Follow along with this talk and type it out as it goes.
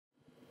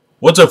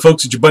What's up,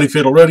 folks? It's your buddy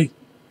Fatalroadie.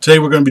 Today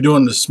we're going to be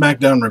doing the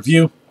Smackdown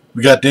review.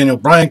 We got Daniel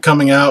Bryan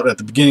coming out at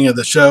the beginning of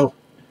the show.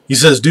 He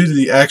says due to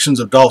the actions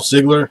of Dolph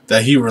Ziggler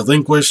that he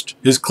relinquished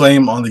his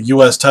claim on the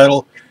U.S.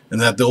 title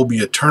and that there will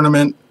be a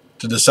tournament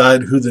to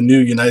decide who the new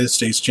United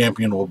States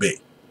champion will be.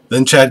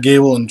 Then Chad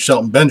Gable and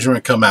Shelton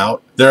Benjamin come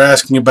out. They're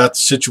asking about the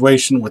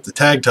situation with the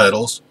tag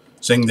titles,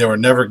 saying they were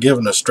never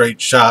given a straight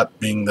shot,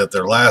 being that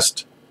their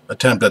last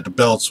attempt at the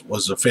belts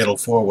was a fatal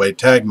four-way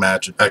tag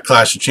match at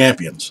Clash of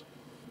Champions.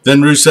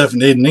 Then RUSEV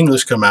and Aiden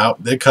English come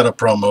out. They cut a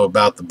promo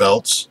about the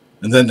belts.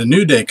 And then the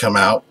New Day come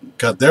out,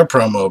 cut their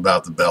promo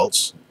about the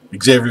belts.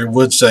 Xavier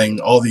Woods saying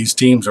all these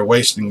teams are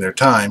wasting their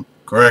time.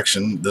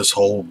 Correction, this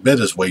whole bit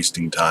is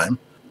wasting time.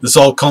 This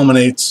all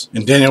culminates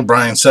in Daniel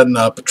Bryan setting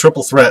up a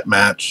triple threat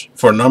match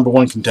for a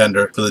 #1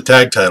 contender for the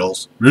tag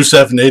titles.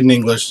 RUSEV and Aiden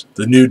English,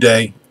 the New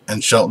Day,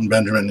 and Shelton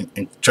Benjamin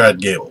and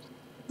Chad Gable.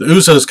 The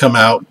Usos come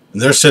out,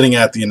 and they're sitting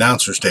at the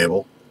announcer's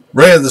table.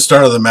 Right at the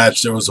start of the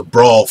match, there was a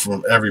brawl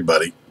from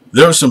everybody.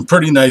 There were some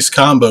pretty nice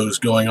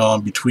combos going on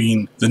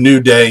between the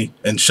New Day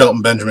and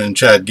Shelton Benjamin and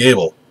Chad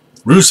Gable.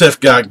 RUSEV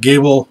got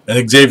Gable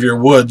and Xavier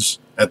Woods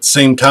at the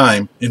same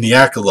time in the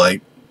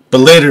Acolyte, but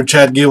later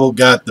Chad Gable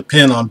got the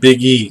pin on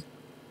Big E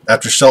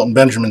after Shelton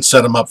Benjamin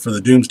set him up for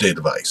the Doomsday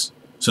device.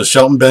 So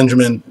Shelton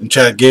Benjamin and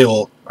Chad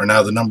Gable are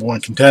now the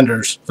 #1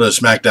 contenders for the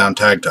SmackDown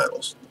tag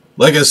titles.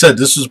 Like I said,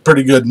 this was a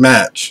pretty good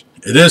match.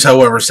 It is,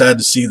 however, sad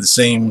to see the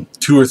same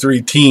 2 or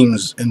 3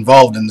 teams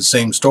involved in the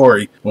same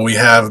story when we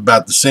have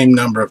about the same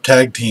number of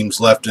tag teams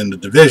left in the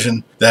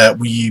division that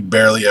we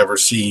barely ever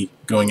see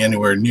going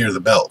anywhere near the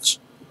belts.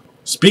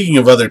 Speaking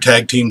of other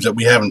tag teams that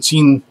we haven't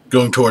seen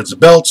going towards the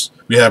belts,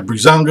 we have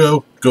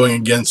Breezango going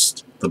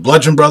against the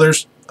Bludgeon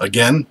Brothers.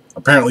 Again,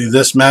 apparently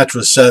this match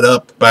was set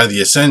up by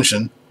the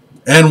Ascension.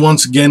 And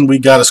once again, we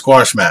got a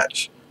squash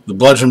match. The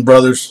Bludgeon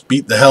Brothers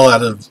beat the hell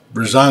out of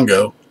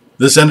Breezango.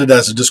 This ended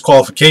as a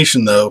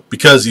disqualification, though,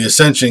 because the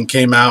Ascension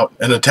came out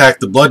and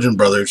attacked the Bludgeon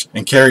Brothers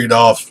and carried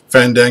off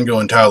Fandango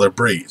and Tyler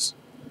Breeze.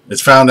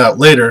 It's found out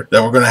later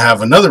that we're going to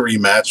have another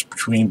rematch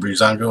between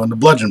Breezango and the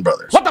Bludgeon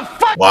Brothers. What the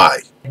fuck?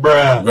 Why?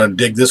 Bruh. We're going to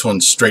dig this one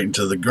straight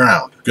into the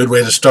ground. Good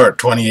way to start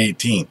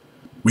 2018.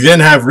 We then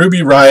have Ruby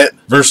Riott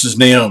versus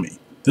Naomi.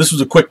 This was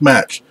a quick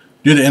match.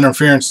 Due to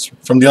interference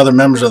from the other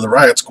members of the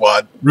Riott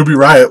Squad, Ruby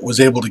Riott was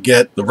able to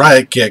get the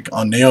Riott Kick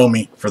on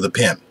Naomi for the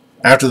pin.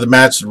 After the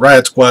match, the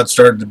Riott Squad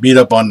started to beat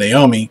up on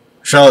Naomi.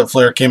 Charlotte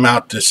Flair came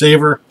out to save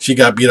her. She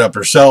got beat up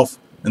herself.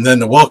 And then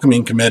the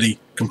welcoming committee,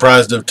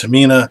 comprised of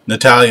Tamina,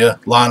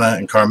 Natalya, Lana,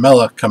 and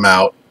Carmella, come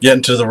out, get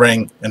into the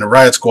ring, and the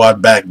Riott Squad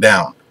back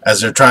down.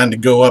 As they're trying to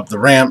go up the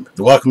ramp,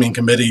 the welcoming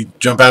committee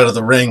jump out of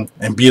the ring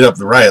and beat up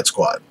the Riott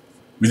Squad.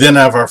 We then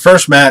have our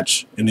first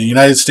match in the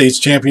United States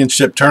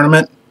Championship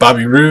Tournament,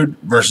 Bobby Roode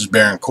versus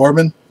Baron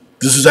Corbin.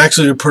 This was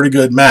actually a pretty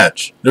good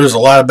match. There was a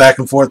lot of back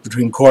and forth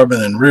between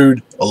Corbin and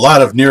Roode, a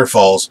lot of near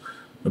falls,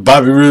 but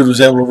Bobby Roode was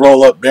able to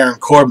roll up Baron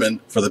Corbin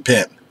for the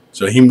pin.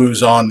 So he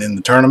moves on in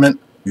the tournament.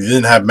 We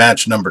then have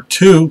match number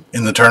 2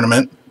 in the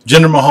tournament,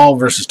 Jinder Mahal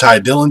versus Ty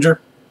Dillinger.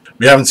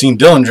 We haven't seen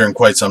Dillinger in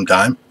quite some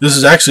time. This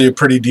is actually a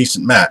pretty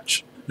decent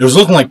match. It was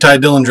looking like Ty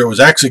Dillinger was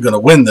actually going to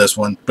win this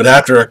one, but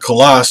after a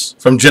coloss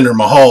from Jinder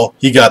Mahal,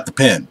 he got the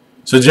pin.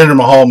 So Jinder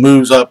Mahal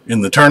moves up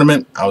in the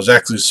tournament. I was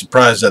actually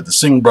surprised that the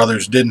Singh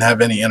brothers didn't have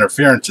any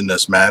interference in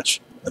this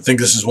match. I think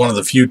this is one of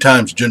the few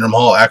times Jinder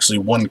Mahal actually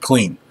won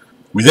clean.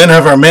 We then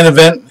have our main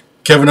event,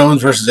 Kevin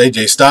Owens versus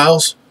AJ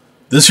Styles.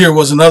 This here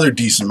was another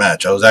decent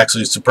match. I was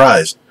actually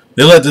surprised.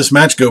 They let this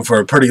match go for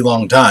a pretty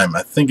long time.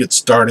 I think it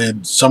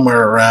started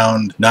somewhere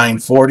around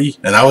 9:40,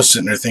 and I was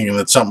sitting there thinking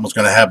that something was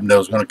going to happen that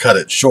was going to cut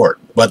it short,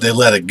 but they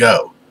let it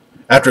go.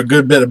 After a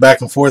good bit of back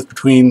and forth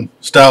between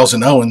Styles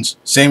and Owens,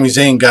 Sami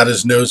Zayn got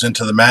his nose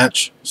into the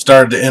match,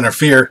 started to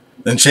interfere.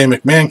 Then Shane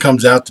McMahon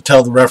comes out to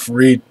tell the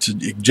referee to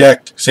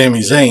eject Sami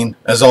Zayn.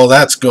 As all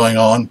that's going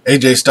on,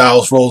 AJ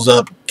Styles rolls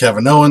up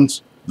Kevin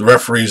Owens. The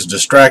referee is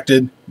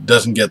distracted,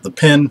 doesn't get the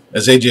pin.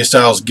 As AJ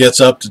Styles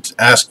gets up to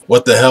ask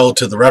what the hell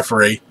to the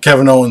referee,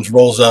 Kevin Owens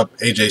rolls up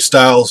AJ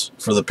Styles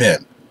for the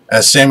pin.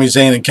 As Sami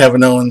Zayn and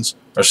Kevin Owens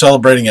are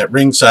celebrating at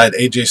ringside,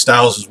 AJ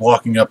Styles is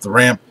walking up the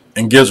ramp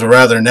and gives a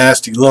rather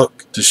nasty look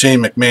to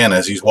Shane McMahon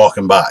as he's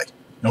walking by.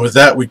 And with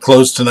that, we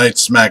close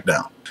tonight's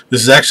SmackDown.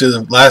 This is actually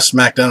the last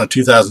SmackDown of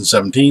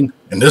 2017,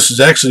 and this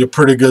is actually a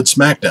pretty good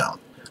SmackDown.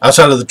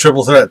 Outside of the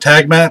triple threat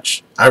tag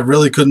match, I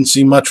really couldn't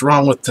see much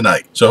wrong with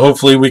tonight. So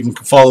hopefully we can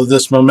follow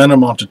this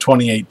momentum onto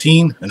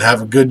 2018 and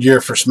have a good year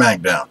for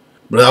SmackDown.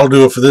 But that'll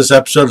do it for this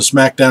episode of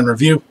SmackDown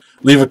Review.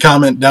 Leave a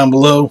comment down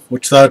below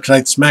what you thought of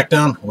tonight's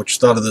SmackDown, what you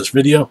thought of this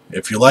video.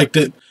 If you liked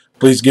it,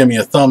 please give me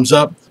a thumbs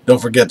up.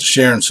 Don't forget to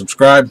share and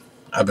subscribe.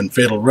 I've been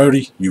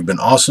Fatalroadie. You've been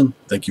awesome.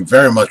 Thank you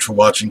very much for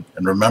watching.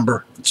 And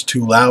remember, if it's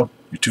too loud,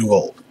 you're too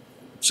old.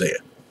 See ya.